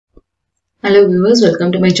Hello viewers,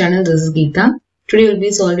 welcome to my channel. This is Geeta. Today we'll be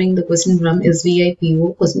solving the question from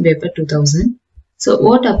SVIPO question paper 2000. So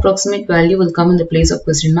what approximate value will come in the place of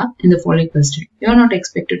question mark in the following question? You are not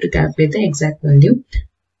expected to calculate the exact value.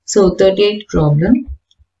 So 38 problem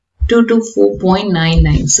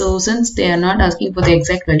 224.99. So since they are not asking for the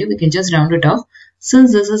exact value, we can just round it off.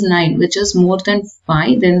 Since this is 9 which is more than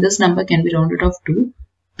 5, then this number can be rounded off to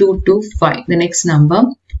 225. The next number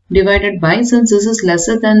divided by, since this is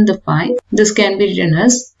lesser than the 5, this can be written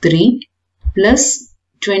as 3 plus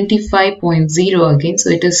 25.0 again. So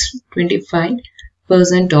it is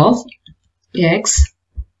 25% of x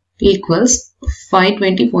equals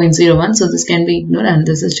 520.01. So this can be ignored and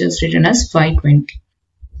this is just written as 520.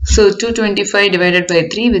 So 225 divided by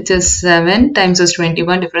 3, which is 7 times is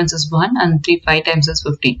 21, difference is 1, and 3 5 times is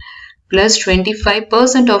 15. Plus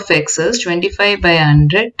 25% of x is 25 by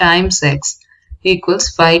 100 times x equals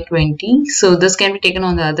 520. So this can be taken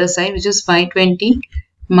on the other side, which is 520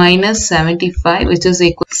 minus 75, which is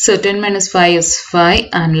equal. So 10 minus 5 is 5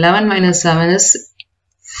 and 11 minus 7 is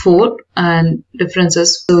 4 and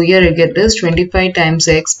differences. So here I get this 25 times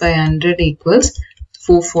x by 100 equals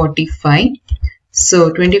 445.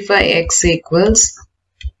 So 25x equals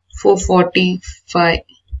 445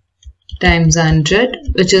 times 100,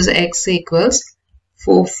 which is x equals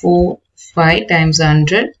 445 times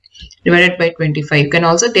 100 divided by 25. You can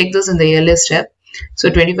also take this in the earlier step. So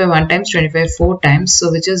 25 1 times, 25 4 times.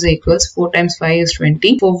 So which is equals 4 times 5 is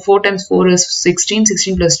 20. 4 times 4 is 16.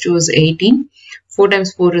 16 plus 2 is 18. 4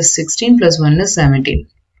 times 4 is 16 plus 1 is 17.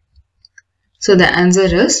 So the answer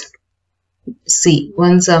is C,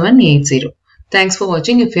 1780. Thanks for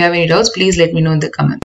watching. If you have any doubts, please let me know in the comments.